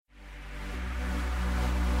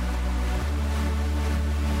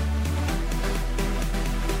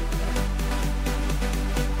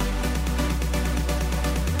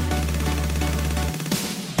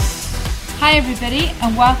Hi everybody,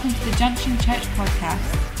 and welcome to the Junction Church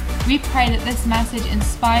podcast. We pray that this message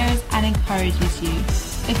inspires and encourages you.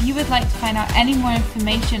 If you would like to find out any more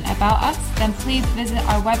information about us, then please visit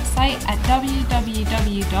our website at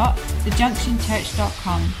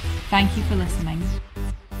www.thejunctionchurch.com. Thank you for listening.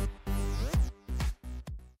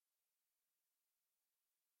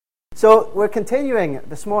 So we're continuing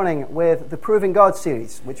this morning with the Proving God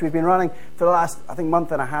series, which we've been running for the last,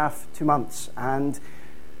 month and a half, 2 months. And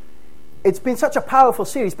it's been such a powerful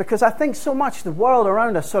series because I think so much the world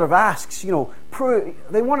around us sort of asks, they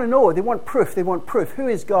want to know, they want proof. Who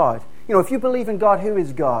is God? If you believe in God, who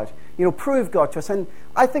is God? Prove God to us. And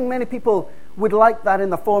I think many people would like that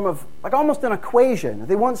in the form of like almost an equation.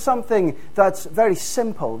 They want something that's very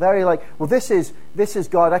simple, very like, well, this is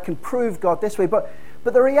God. I can prove God this way. But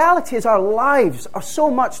the reality is our lives are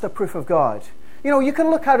so much the proof of God. You can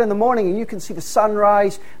look out in the morning and you can see the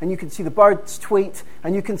sunrise and you can see the birds tweet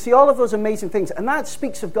and you can see all of those amazing things. And that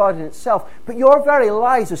speaks of God in itself. But your very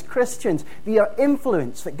lives as Christians, the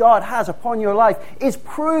influence that God has upon your life is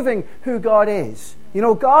proving who God is.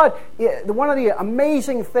 God, one of the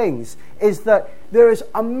amazing things is that there is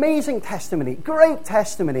amazing testimony, great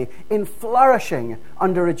testimony in flourishing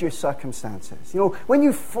under reduced circumstances. When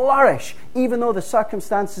you flourish, even though the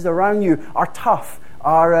circumstances around you are tough,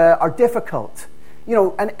 are difficult,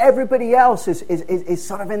 and everybody else is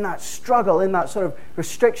sort of in that struggle, in that sort of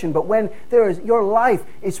restriction. But when your life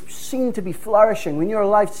is seen to be flourishing, when your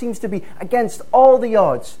life seems to be against all the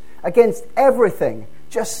odds, against everything,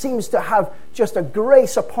 just seems to have just a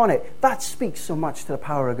grace upon it, that speaks so much to the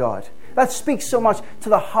power of God. That speaks so much to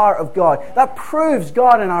the heart of God. That proves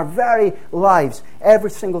God in our very lives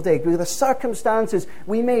every single day. Because the circumstances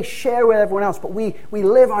we may share with everyone else, but we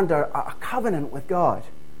live under a covenant with God.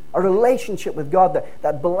 A relationship with God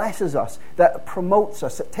that blesses us, that promotes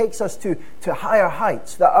us, that takes us to higher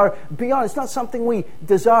heights, that are beyond. It's not something we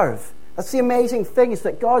deserve. That's the amazing thing, is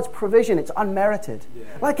that God's provision, it's unmerited. Yeah.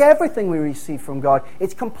 Like everything we receive from God,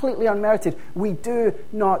 it's completely unmerited. We do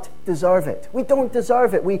not deserve it. We don't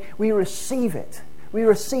deserve it. We receive it. We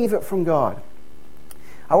receive it from God.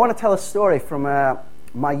 I want to tell a story from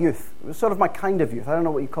my youth. It was sort of my kind of youth. I don't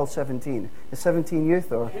know what you call 17. Is 17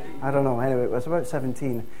 youth or? I don't know. Anyway, it was about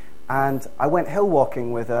 17. And I went hill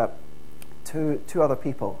walking with two other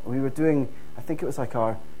people. We were doing, I think it was like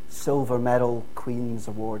our Silver Medal Queen's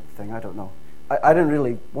Award thing. I don't know. I didn't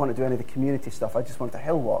really want to do any of the community stuff. I just wanted to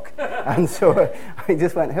hill walk. And so I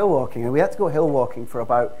just went hill walking. And we had to go hill walking for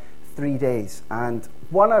about 3 days. And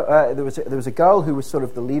there was a girl who was sort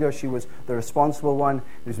of the leader. She was the responsible one.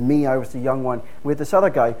 It was me. I was the young one. We had this other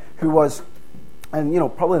guy who was, and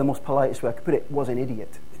probably the most politest way I could put it, was an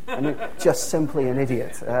idiot. Just simply an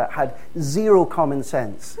idiot. Had zero common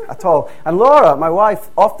sense at all. And Laura, my wife,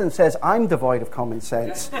 often says I'm devoid of common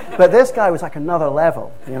sense. But this guy was like another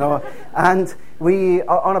level, And we,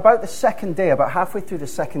 on about the second day, about halfway through the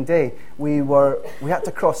second day, we had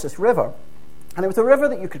to cross this river. And it was a river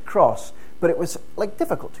that you could cross, but it was like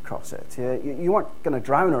difficult to cross it. You weren't going to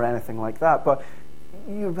drown or anything like that, but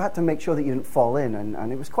you had to make sure that you didn't fall in.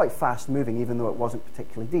 And it was quite fast moving, even though it wasn't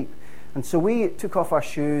particularly deep. And so we took off our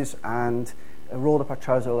shoes and rolled up our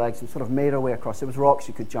trouser legs and sort of made our way across. There was rocks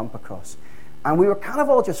you could jump across. And we were kind of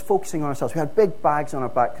all just focusing on ourselves. We had big bags on our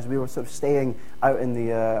back because we were sort of staying out in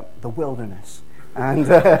the wilderness. And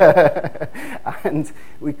and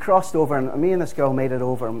we crossed over, and me and this girl made it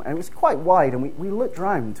over, and it was quite wide, and we looked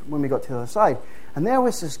round when we got to the other side, and there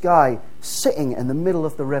was this guy sitting in the middle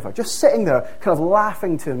of the river, just sitting there, kind of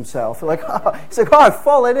laughing to himself. We're like, he's like, I've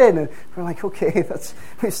fallen in. And we're like, okay,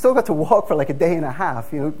 we've still got to walk for like a day and a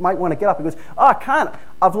half. Might want to get up. He goes, I can't.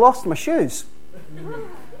 I've lost my shoes.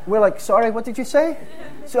 We're like, sorry, what did you say?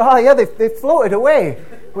 So, yeah, they floated away.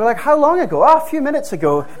 We're like, how long ago? A few minutes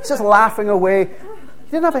ago. He's just laughing away.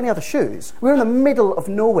 He didn't have any other shoes. We were in the middle of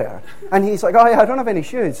nowhere. And he's like, yeah, I don't have any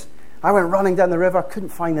shoes. I went running down the river, couldn't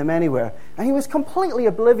find them anywhere. And he was completely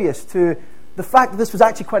oblivious to the fact that this was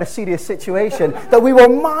actually quite a serious situation, that we were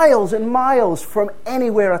miles and miles from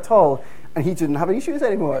anywhere at all. And he didn't have any shoes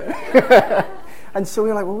anymore. And so we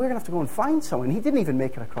were like, well, we're going to have to go and find someone. He didn't even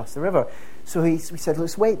make it across the river. So we said,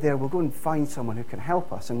 let's wait there. We'll go and find someone who can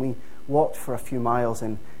help us. And we walked for a few miles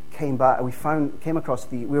and came back. And we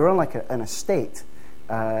across we were on like an estate,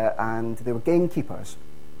 and they were gamekeepers.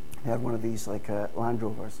 They had one of these like Land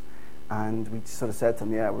Rovers. And we sort of said to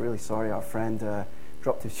them, yeah, we're really sorry. Our friend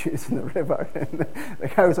dropped his shoes in the river. And the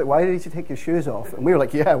guy was like, why did you take your shoes off? And we were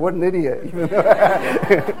like, yeah, what an idiot. Even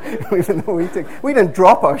though we didn't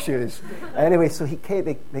drop our shoes. Anyway, so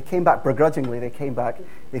they came back begrudgingly. They came back,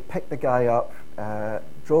 they picked the guy up,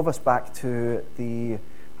 drove us back to the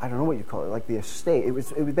I don't know what you call it, like the estate. It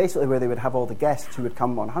was basically where they would have all the guests who would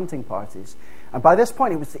come on hunting parties. And by this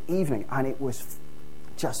point, it was the evening, and it was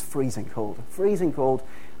just freezing cold,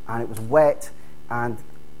 and it was wet. And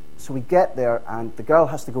so we get there, and the girl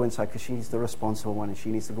has to go inside because she's the responsible one, and she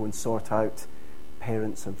needs to go and sort out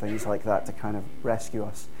parents and things like that to kind of rescue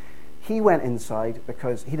us. He went inside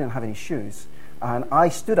because he didn't have any shoes, and I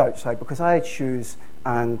stood outside because I had shoes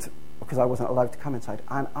and because I wasn't allowed to come inside.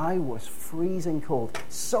 And I was freezing cold,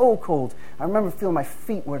 so cold. I remember feeling my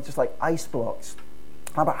feet were just like ice blocks.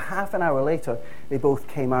 About half an hour later, they both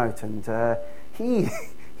came out, and he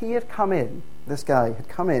had come in. This guy had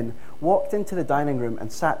come in, walked into the dining room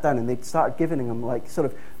and sat down, and they'd started giving him like sort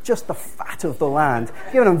of just the fat of the land,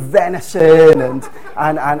 giving him venison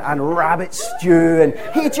and rabbit stew, and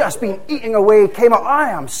he'd just been eating away, came out, I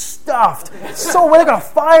am stuffed. So we've got a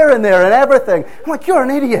fire in there and everything. I'm like, you're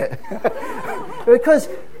an idiot. Because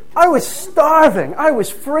I was starving, I was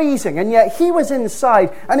freezing, and yet he was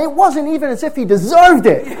inside, and it wasn't even as if he deserved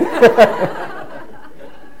it.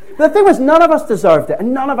 The thing was, none of us deserved it,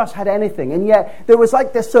 and none of us had anything, and yet there was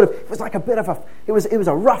like this sort of, it was like a bit of a, it was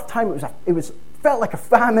a rough time, felt like a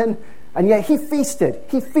famine, and yet he feasted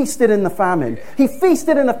in the famine. He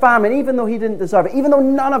feasted in the famine, even though he didn't deserve it, even though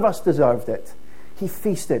none of us deserved it. He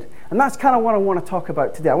feasted, and that's kind of what I want to talk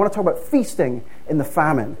about today. I want to talk about feasting in the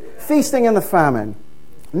famine. Feasting in the famine.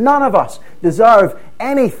 None of us deserve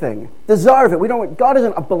anything. Deserve it. God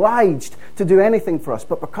isn't obliged to do anything for us,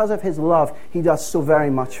 but because of his love, he does so very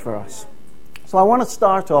much for us. So I want to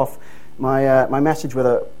start off my message with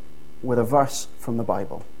a verse from the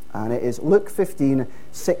Bible, and it is Luke 15,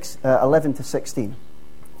 11 to 16.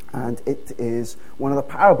 And it is one of the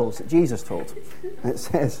parables that Jesus told. And it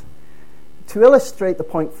says, to illustrate the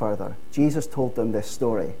point further, Jesus told them this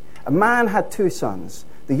story. A man had 2 sons.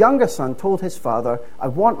 The younger son told his father, I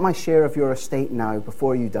want my share of your estate now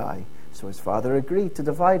before you die. So his father agreed to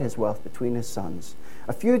divide his wealth between his sons.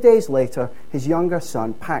 A few days later, his younger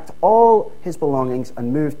son packed all his belongings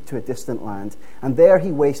and moved to a distant land. And there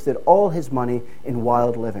he wasted all his money in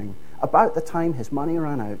wild living. About the time his money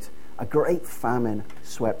ran out, a great famine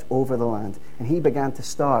swept over the land, and he began to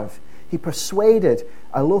starve. He persuaded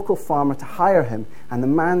a local farmer to hire him, and the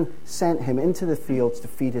man sent him into the fields to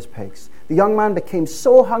feed his pigs. The young man became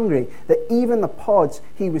so hungry that even the pods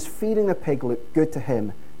he was feeding the pig looked good to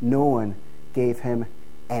him. No one gave him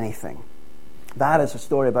anything. That is a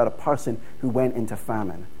story about a person who went into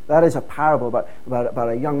famine. That is a parable about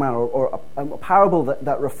a young man, or a parable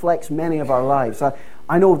that reflects many of our lives.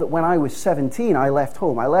 I know that when I was 17, I left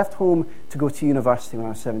home. I left home to go to university when I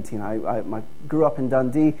was 17. I grew up in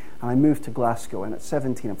Dundee, and I moved to Glasgow. And at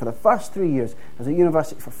 17, and for the first 3 years, I was at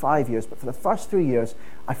university for 5 years, but for the first 3 years,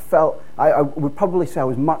 I would probably say I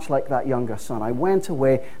was much like that younger son. I went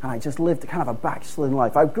away, and I just lived kind of a backslidden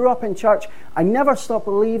life. I grew up in church. I never stopped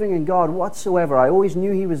believing in God whatsoever. I always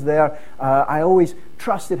knew he was there. I always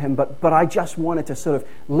trusted him, but I just wanted to sort of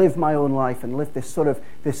live my own life and live this sort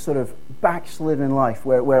of backslidden life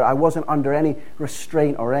where I wasn't under any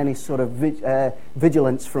restraint or any sort of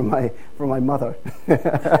vigilance from my mother.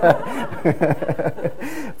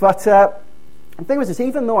 But the thing was this,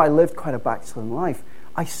 even though I lived quite a backslidden life,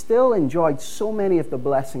 I still enjoyed so many of the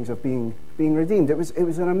blessings of being redeemed. It was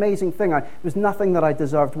an amazing thing. It was nothing that I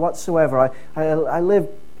deserved whatsoever. I lived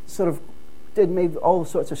made all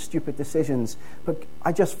sorts of stupid decisions, but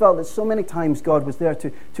I just felt that so many times God was there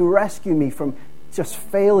to rescue me from just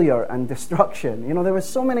failure and destruction. You know, there were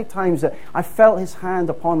so many times that I felt his hand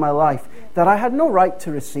upon my life that I had no right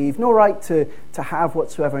to receive, no right to have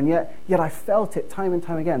whatsoever, and yet I felt it time and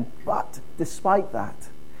time again. But despite that,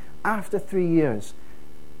 after 3 years,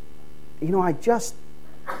 you know,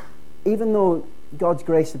 even though God's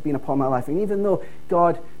grace had been upon my life, and even though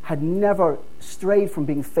God had never strayed from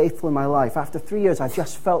being faithful in my life, after 3 years I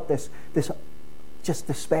just felt this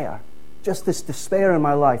despair. Just this despair in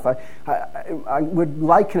my life. I would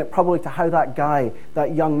liken it probably to how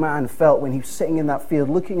that young man felt when he was sitting in that field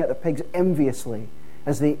looking at the pigs enviously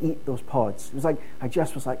as they eat those pods. It was like, I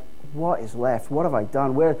just was like, what is left? What have I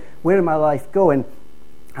done? Where did my life go? And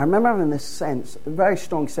I remember having this sense, a very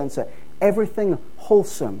strong sense that everything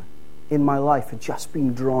wholesome in my life had just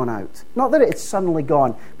been drawn out. Not that it had suddenly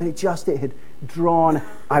gone, but it had drawn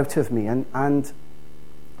out of me. And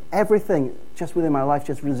everything just within my life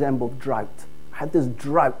just resembled drought. I had this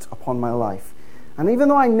drought upon my life. And even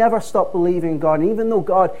though I never stopped believing in God, and even though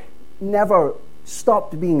God never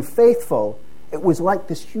stopped being faithful, it was like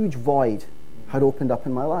this huge void had opened up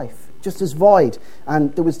in my life. Just this void.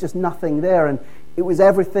 And there was just nothing there. And it was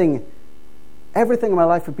everything in my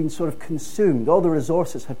life had been sort of consumed. All the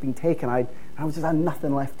resources had been taken. I just had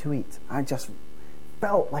nothing left to eat. I just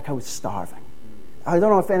felt like I was starving. I don't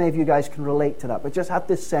know if any of you guys can relate to that, but just had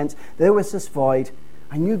this sense, there was this void.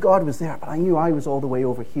 I knew God was there, but I knew I was all the way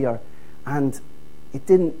over here. And it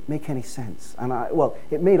didn't make any sense. And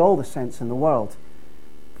it made all the sense in the world.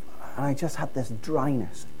 And I just had this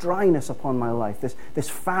dryness upon my life, this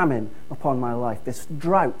famine upon my life, this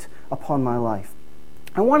drought upon my life.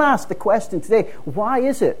 I want to ask the question today, why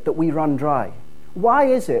is it that we run dry? Why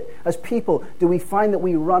is it, as people, do we find that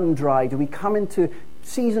we run dry? Do we come into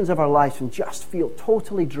seasons of our lives and just feel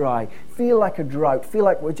totally dry, feel like a drought, feel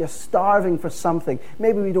like we're just starving for something?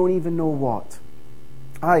 Maybe we don't even know what.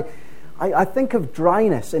 I think of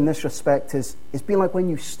dryness in this respect as being like when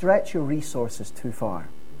you stretch your resources too far.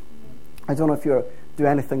 I don't know if you do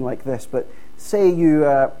anything like this, but say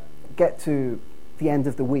you get to the end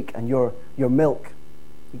of the week and your milk,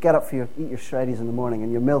 you get up eat your shreddies in the morning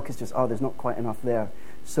and your milk is just, there's not quite enough there.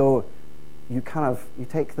 So you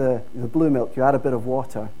take the blue milk, you add a bit of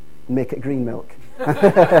water and make it green milk.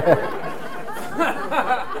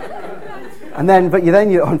 And then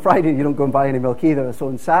on Friday you don't go and buy any milk either. So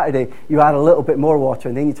on Saturday you add a little bit more water,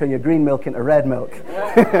 and then you turn your green milk into red milk.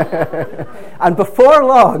 And before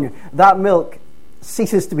long, that milk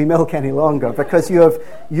ceases to be milk any longer because you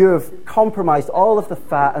have compromised all of the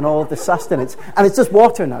fat and all of the sustenance, and it's just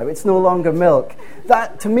water now. It's no longer milk.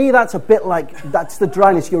 That, to me, that's a bit like, that's the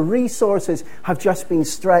dryness. Your resources have just been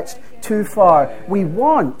stretched too far.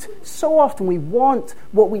 So often we want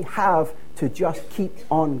what we have to just keep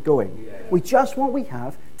on going. We just want what we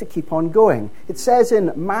have to keep on going. It says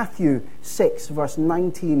in Matthew 6, verse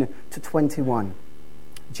 19 to 21,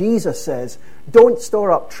 Jesus says, "Don't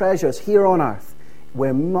store up treasures here on earth,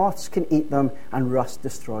 where moths can eat them and rust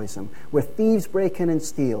destroys them, where thieves break in and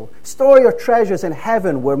steal. Store your treasures in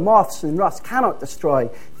heaven, where moths and rust cannot destroy.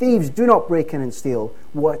 Thieves do not break in and steal.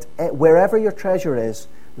 Wherever your treasure is,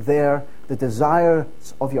 there the desires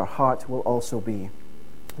of your heart will also be."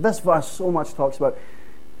 This verse so much talks about,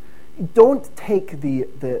 don't take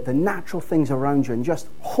the natural things around you and just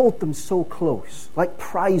hold them so close, like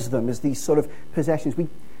prize them as these sort of possessions.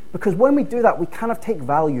 Because when we do that, we kind of take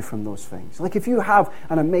value from those things. Like if you have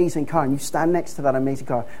an amazing car and you stand next to that amazing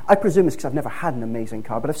car, I presume it's because I've never had an amazing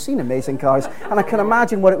car, but I've seen amazing cars, and I can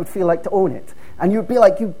imagine what it would feel like to own it. And you'd be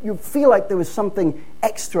like, you feel like there was something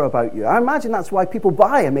extra about you. I imagine that's why people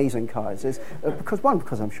buy amazing cars, is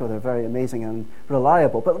because I'm sure they're very amazing and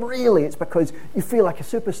reliable, but really it's because you feel like a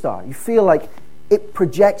superstar. You feel like it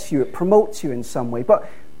projects you, it promotes you in some way. But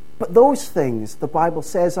those things, the Bible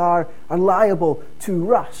says, are liable to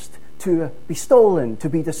rust, to be stolen, to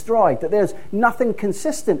be destroyed, that there's nothing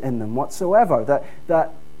consistent in them whatsoever,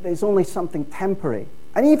 that there's only something temporary.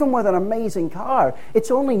 And even with an amazing car,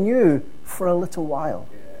 it's only new for a little while.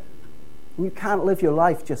 Yeah. You can't live your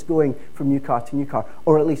life just going from new car to new car,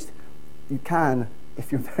 or at least you can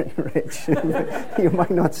if you're very rich. You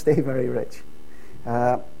might not stay very rich.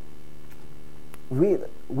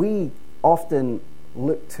 We often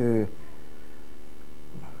look to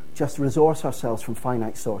just resource ourselves from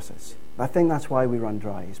finite sources. I think that's why we run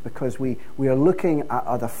dry, is because we are looking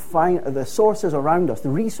at the sources around us, the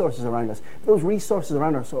resources around us. Those resources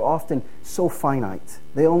around us are often so finite.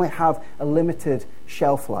 They only have a limited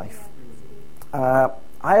shelf life. I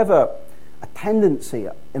have a tendency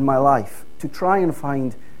in my life to try and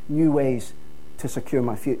find new ways to secure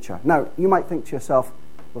my future. Now, you might think to yourself,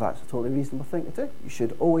 well, that's a totally reasonable thing to do. You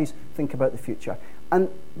should always think about the future. And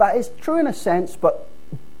that is true in a sense, but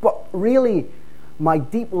really my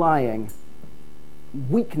deep-lying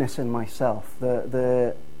weakness in myself,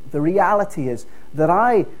 the reality is that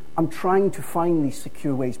I am trying to find these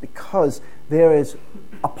secure ways because there is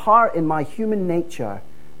a part in my human nature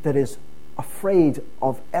that is afraid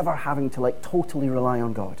of ever having to totally rely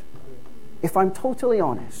on God. If I'm totally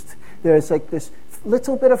honest, there's this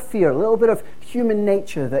little bit of fear, a little bit of human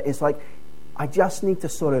nature that is like, I just need to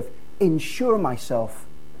sort of insure myself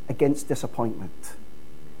against disappointment.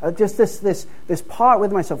 Just this part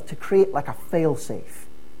with myself to create like a fail-safe.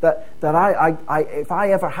 That I if I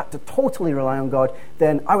ever had to totally rely on God,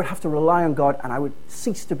 then I would have to rely on God and I would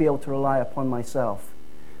cease to be able to rely upon myself.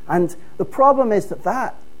 And the problem is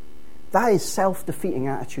that is self-defeating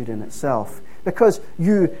attitude in itself, because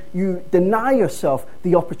you deny yourself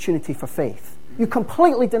the opportunity for faith. You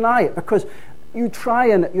completely deny it because you're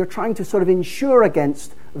trying to sort of insure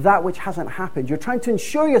against that which hasn't happened. You're trying to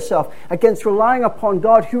insure yourself against relying upon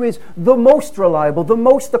God, who is the most reliable, the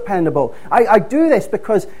most dependable. I do this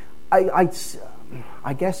because I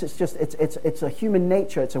I guess it's a human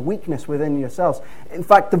nature. It's a weakness within yourselves. In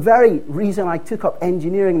fact, the very reason I took up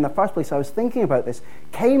engineering in the first place, I was thinking about this,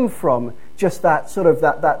 came from just that sort of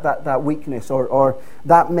that weakness or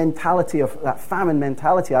that mentality of that famine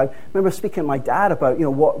mentality. I remember speaking to my dad about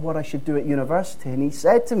what I should do at university, and he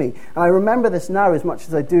said to me, and I remember this now as much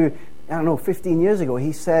as I do, 15 years ago.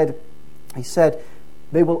 He said,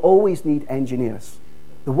 they will always need engineers.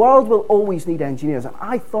 The world will always need engineers. And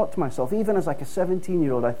I thought to myself, even as like a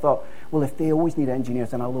 17-year-old, I thought, well, if they always need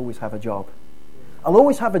engineers, then I'll always have a job. I'll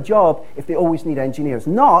always have a job if they always need engineers.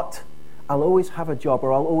 Not, I'll always have a job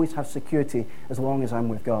or I'll always have security as long as I'm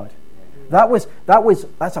with God. That's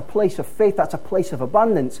a place of faith, that's a place of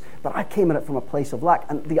abundance, but I came at it from a place of lack.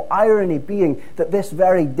 And the irony being that this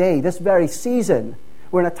very day, this very season,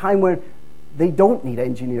 we're in a time where they don't need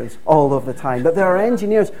engineers all of the time. That there are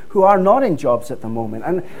engineers who are not in jobs at the moment.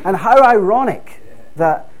 And how ironic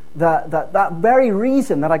that very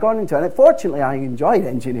reason that I got into it. And fortunately, I enjoyed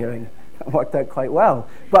engineering. It worked out quite well.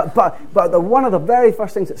 But one of the very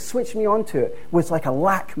first things that switched me onto it was like a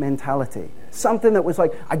lack mentality. Something that was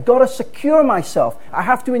like, I got to secure myself. I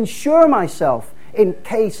have to insure myself in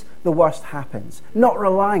case the worst happens. Not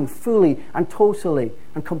relying fully and totally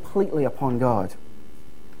and completely upon God.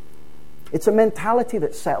 It's a mentality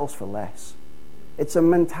that settles for less. It's a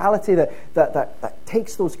mentality that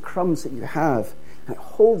takes those crumbs that you have and it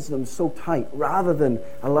holds them so tight rather than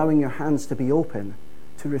allowing your hands to be open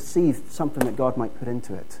to receive something that God might put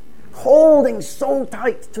into it. Holding so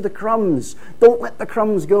tight to the crumbs. Don't let the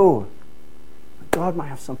crumbs go. God might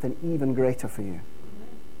have something even greater for you.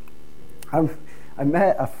 I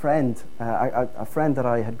met a friend that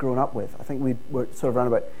I had grown up with. I think we were sort of around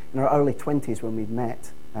about in our early 20s when we'd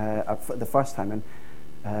met. The first time,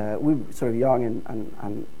 and we were sort of young,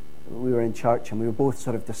 and we were in church, and we were both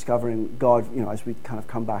sort of discovering God, as we'd kind of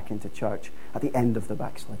come back into church at the end of the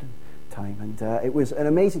backslidden time, and it was an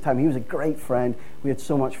amazing time. He was a great friend. We had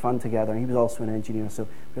so much fun together, and he was also an engineer, so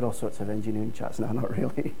we had all sorts of engineering chats. No, not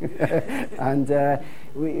really. And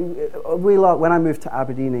when I moved to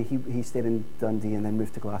Aberdeen, he stayed in Dundee and then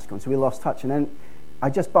moved to Glasgow, and so we lost touch, and then I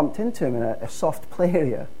just bumped into him in a soft play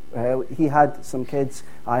area. He had some kids,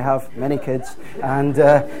 I have many kids, and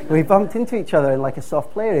we bumped into each other in like a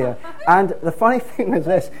soft play area. And the funny thing was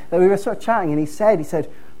this, that we were sort of chatting, and he said,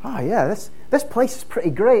 oh yeah, this place is pretty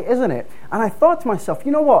great, isn't it? And I thought to myself,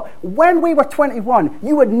 you know what, when we were 21,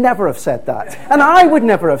 you would never have said that. And I would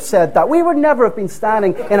never have said that. We would never have been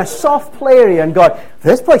standing in a soft play area and gone,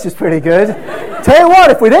 this place is pretty good. Tell you what,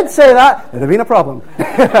 if we did say that, there'd have been a problem.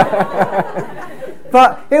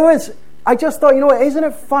 But I just thought, isn't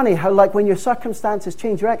it funny how, like, when your circumstances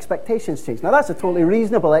change, your expectations change? Now, that's a totally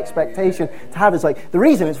reasonable expectation to have. It's like, the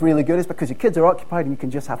reason it's really good is because your kids are occupied and you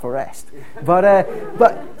can just have a rest.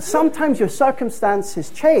 But sometimes your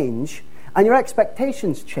circumstances change and your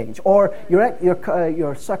expectations change, or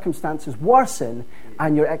your circumstances worsen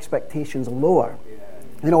and your expectations lower.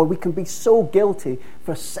 We can be so guilty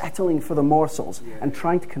for settling for the morsels and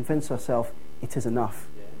trying to convince ourselves it is enough.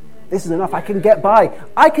 This is enough. I can get by.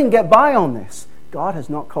 I can get by on this. God has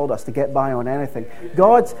not called us to get by on anything.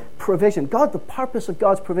 God's provision, the purpose of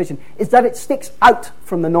God's provision is that it sticks out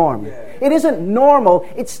from the norm. It isn't normal.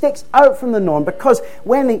 It sticks out from the norm because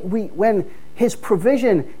when His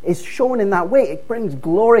provision is shown in that way, it brings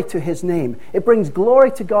glory to His name. It brings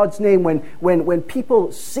glory to God's name when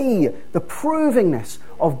people see the provingness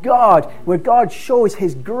of God, where God shows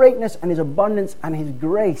His greatness and His abundance and His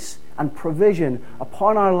grace and provision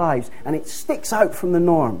upon our lives, and it sticks out from the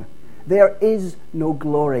norm. There is no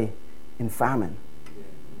glory in famine.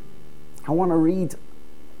 I want to read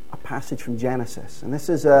a passage from Genesis, and this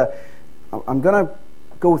is I'm going to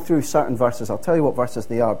go through certain verses. I'll tell you what verses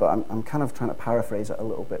they are, but I'm kind of trying to paraphrase it a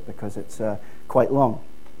little bit because it's quite long.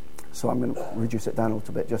 So I'm going to reduce it down a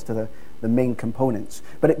little bit just to the main components.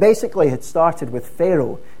 But it basically had started with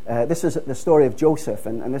Pharaoh. This is the story of Joseph,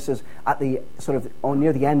 and this is at the sort of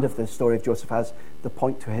near the end of the story of Joseph as the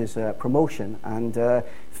point to his promotion. And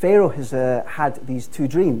Pharaoh has had these two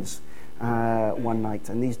dreams one night,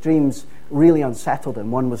 and these dreams really unsettled him.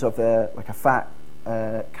 One was of like a fat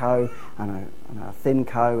cow and a thin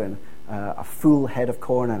cow, and a full head of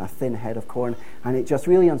corn and a thin head of corn, and it just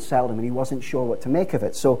really unsettled him, and he wasn't sure what to make of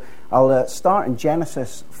it. So I'll start in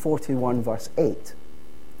Genesis 41 verse 8,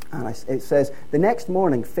 and it says, "The next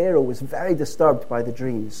morning Pharaoh was very disturbed by the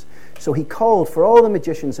dreams, so he called for all the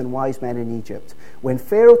magicians and wise men in Egypt. When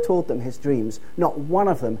Pharaoh told them his dreams, not one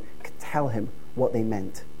of them could tell him what they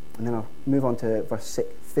meant." And then I'll move on to verse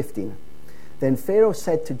 15. "Then Pharaoh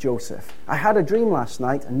said to Joseph, 'I had a dream last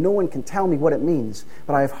night, and no one can tell me what it means,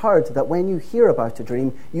 but I have heard that when you hear about a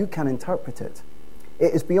dream, you can interpret it.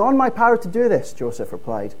 "It is beyond my power to do this," Joseph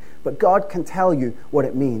replied, "but God can tell you what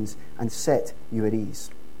it means and set you at ease."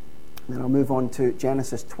 And then I'll move on to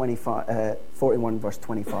Genesis 41, verse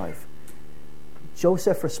 25.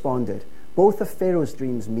 Joseph responded, "Both of Pharaoh's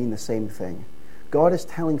dreams mean the same thing. God is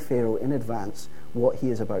telling Pharaoh in advance what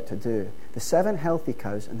he is about to do. The 7 healthy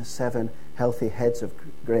cows and the 7 healthy heads of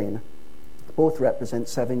grain both represent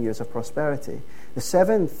 7 years of prosperity. The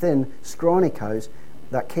 7 thin, scrawny cows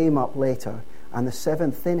that came up later and the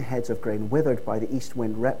 7 thin heads of grain withered by the east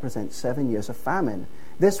wind represent 7 years of famine.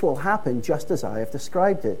 This will happen just as I have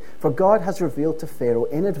described it, for God has revealed to Pharaoh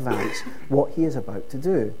in advance what he is about to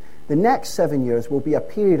do. The next 7 years will be a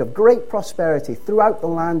period of great prosperity throughout the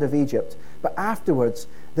land of Egypt, but afterwards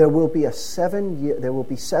there will be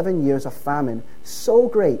 7 years of famine so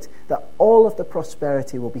great that all of the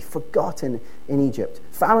prosperity will be forgotten in Egypt.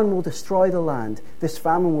 Famine will destroy the land. This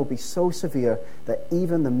famine will be so severe that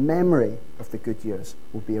even the memory of the good years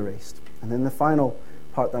will be erased." And then the final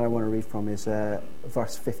part that I want to read from is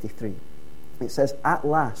verse 53. It says, "At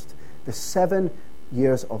last, the 7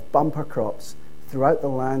 years of bumper crops throughout the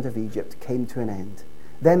land of Egypt came to an end.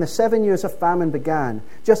 Then the 7 years of famine began.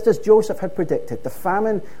 Just as Joseph had predicted, the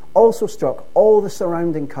famine also struck all the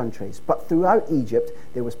surrounding countries, but throughout Egypt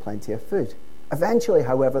there was plenty of food. Eventually,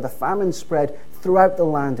 however, the famine spread throughout the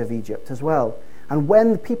land of Egypt as well. And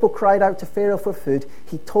when the people cried out to Pharaoh for food,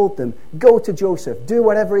 he told them, 'Go to Joseph, do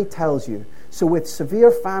whatever he tells you.' So with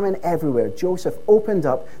severe famine everywhere, Joseph opened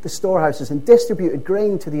up the storehouses and distributed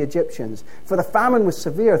grain to the Egyptians. For the famine was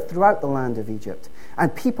severe throughout the land of Egypt.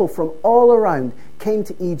 And people from all around came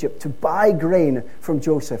to Egypt to buy grain from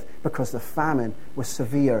Joseph because the famine was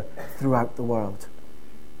severe throughout the world."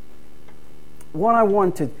 What I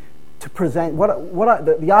wanted to present,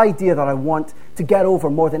 the idea that I want to get over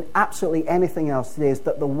more than absolutely anything else today is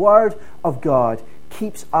that the Word of God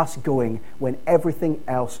keeps us going when everything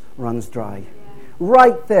else runs dry.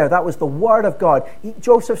 Right there, that was the Word of God.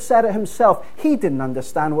 Joseph said it himself. He didn't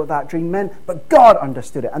understand what that dream meant, but God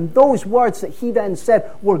understood it. And those words that he then said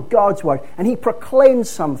were God's word. And he proclaimed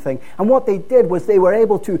something. And what they did was they were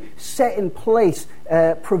able to set in place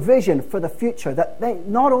provision for the future. That they,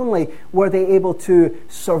 not only were they able to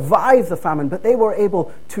survive the famine, but they were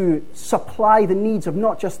able to supply the needs of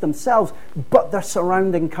not just themselves, but their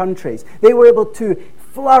surrounding countries. They were able to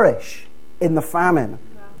flourish in the famine.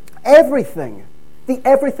 Everything. The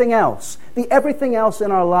everything else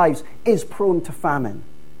in our lives is prone to famine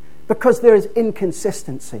because there is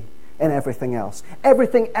inconsistency in everything else.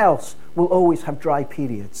 Everything else will always have dry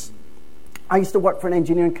periods. I used to work for an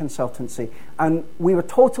engineering consultancy, and we were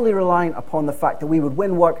totally reliant upon the fact that we would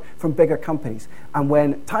win work from bigger companies. And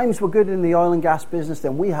when times were good in the oil and gas business,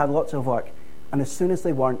 then we had lots of work. And as soon as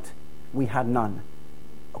they weren't, we had none.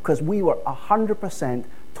 Because we were 100%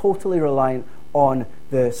 totally reliant on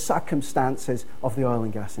the circumstances of the oil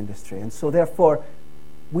and gas industry. And so therefore,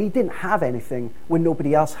 we didn't have anything when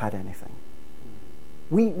nobody else had anything.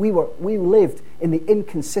 We lived in the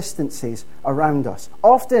inconsistencies around us.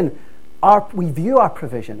 Often, we view our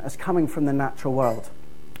provision as coming from the natural world.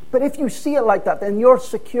 But if you see it like that, then your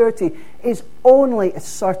security is only as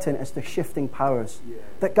certain as the shifting powers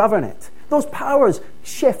that govern it. Those powers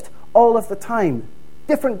shift all of the time.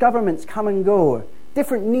 Different governments come and go.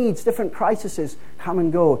 Different needs, different crises come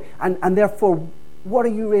and go. And therefore, what are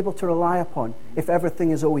you able to rely upon if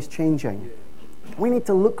everything is always changing? We need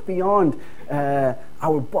to look beyond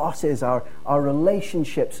our bosses, our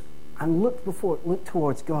relationships, and look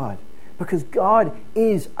towards God. Because God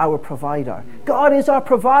is our provider. God is our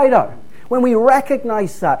provider. When we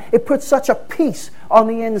recognize that, it puts such a peace on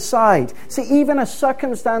the inside. See, even as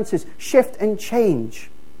circumstances shift and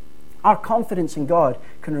change, our confidence in God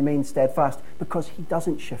can remain steadfast because he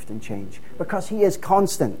doesn't shift and change, because he is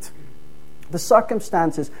constant. The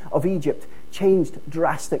circumstances of Egypt changed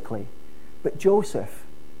drastically, but Joseph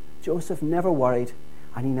never worried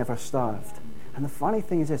and he never starved. And the funny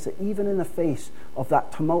thing is this, that even in the face of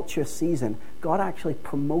that tumultuous season, God actually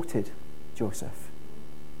promoted Joseph.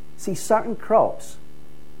 See, certain crops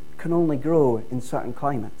can only grow in certain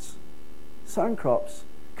climates. Certain crops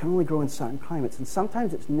can only grow in certain climates. And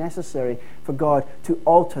sometimes it's necessary for God to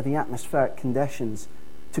alter the atmospheric conditions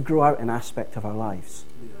to grow out an aspect of our lives.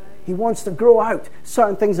 He wants to grow out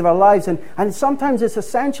certain things of our lives. And sometimes it's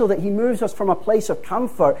essential that he moves us from a place of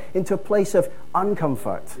comfort into a place of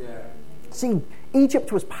uncomfort. See,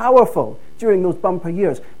 Egypt was powerful during those bumper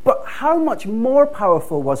years. But how much more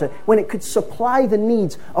powerful was it when it could supply the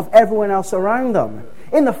needs of everyone else around them?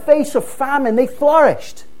 In the face of famine, they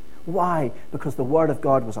flourished. Why? Because the Word of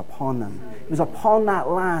God was upon them. It was upon that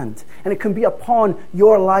land. And it can be upon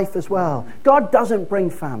your life as well. God doesn't bring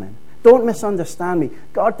famine. Don't misunderstand me.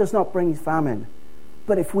 God does not bring famine.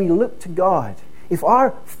 But if we look to God, if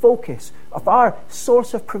our focus, if our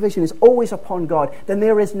source of provision is always upon God, then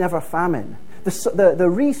there is never famine. The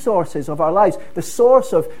resources of our lives, the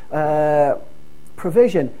source of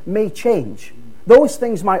provision may change. Those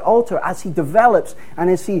things might alter as He develops and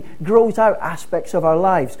as He grows out aspects of our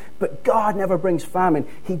lives. But God never brings famine.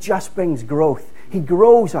 He just brings growth. He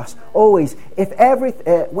grows us always.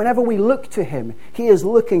 Whenever we look to Him, He is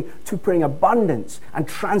looking to bring abundance and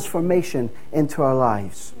transformation into our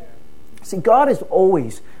lives. See, God is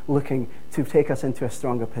always looking to take us into a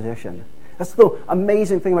stronger position. That's the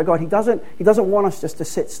amazing thing about God. He doesn't want us just to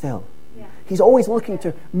sit still. He's always looking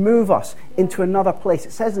to move us into another place.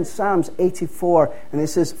 It says in Psalms 84, and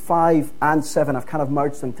this is 5 and 7, I've kind of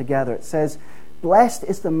merged them together. It says, "Blessed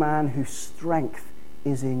is the man whose strength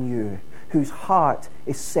is in you, whose heart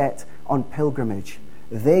is set on pilgrimage.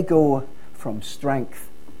 They go from strength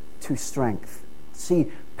to strength."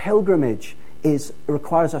 See, pilgrimage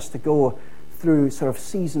requires us to go through sort of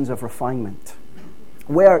seasons of refinement,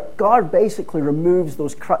 where God basically removes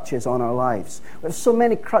those crutches on our lives. There's so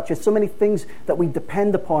many crutches, so many things that we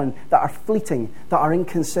depend upon that are fleeting, that are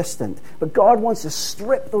inconsistent. But God wants to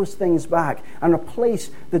strip those things back and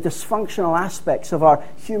replace the dysfunctional aspects of our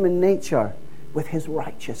human nature with His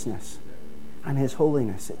righteousness and His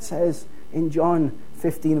holiness. It says in John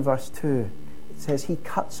 15 verse 2, it says, "He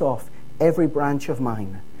cuts off every branch of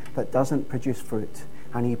mine that doesn't produce fruit,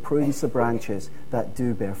 and He prunes the branches that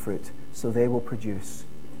do bear fruit, so they will produce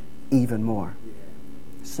even more."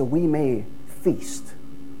 So we may feast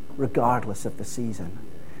regardless of the season.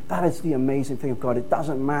 That is the amazing thing of God. It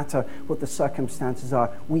doesn't matter what the circumstances are.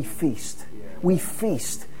 We feast. We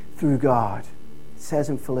feast through God. It says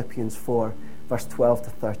in Philippians 4, verse 12 to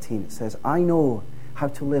 13, it says, "I know how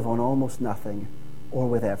to live on almost nothing or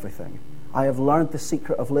with everything. I have learned the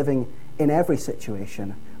secret of living in every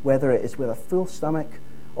situation, whether it is with a full stomach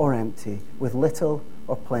or empty, with little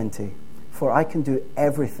or plenty. For I can do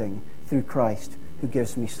everything through Christ who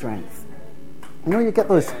gives me strength." You know, you get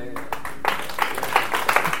those...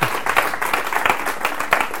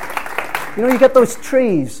 You get those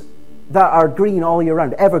trees that are green all year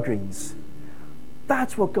round, evergreens.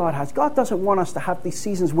 That's what God has. God doesn't want us to have these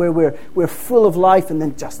seasons where we're full of life and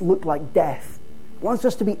then just look like death. He wants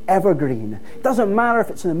us to be evergreen. It doesn't matter if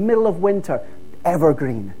it's in the middle of winter.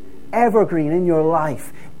 Evergreen. Evergreen in your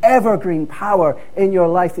life. Evergreen power in your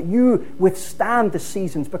life, that you withstand the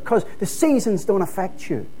seasons, because the seasons don't affect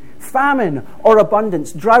you. Famine or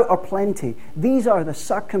abundance, drought or plenty, these are the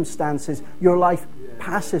circumstances your life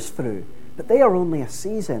passes through. But they are only a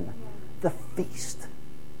season. The feast.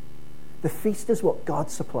 The feast is what God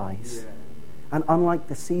supplies. And unlike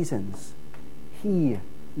the seasons, He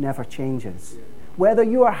never changes. Whether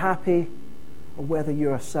you are happy or whether you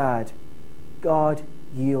are sad, God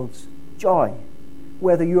yields joy.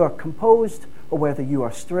 Whether you are composed or whether you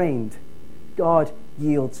are strained, God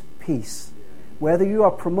yields peace. Whether you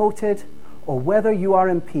are promoted or whether you are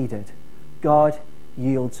impeded, God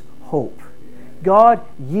yields hope. God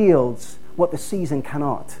yields what the season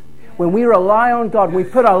cannot. When we rely on God, we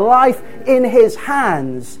put our life in His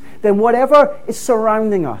hands, then whatever is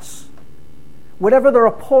surrounding us, whatever the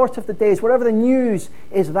report of the day is, whatever the news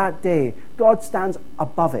is that day, God stands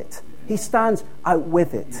above it. He stands out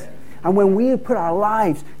with it. And when we put our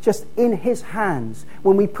lives just in His hands,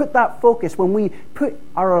 when we put that focus, when we put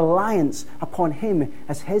our reliance upon Him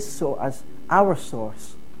as as our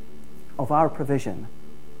source of our provision,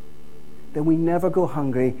 then we never go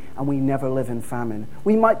hungry and we never live in famine.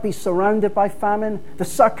 We might be surrounded by famine. The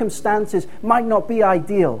circumstances might not be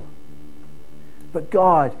ideal. But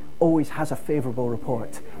God always has a favorable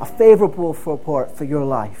report for your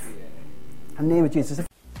life. In the name of Jesus.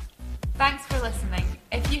 Thanks for listening.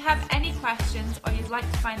 If you have any questions or you'd like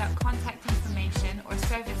to find out contact information or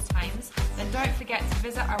service times, then don't forget to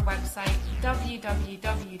visit our website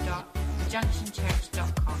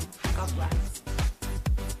www.thejunctionchurch.com. God bless.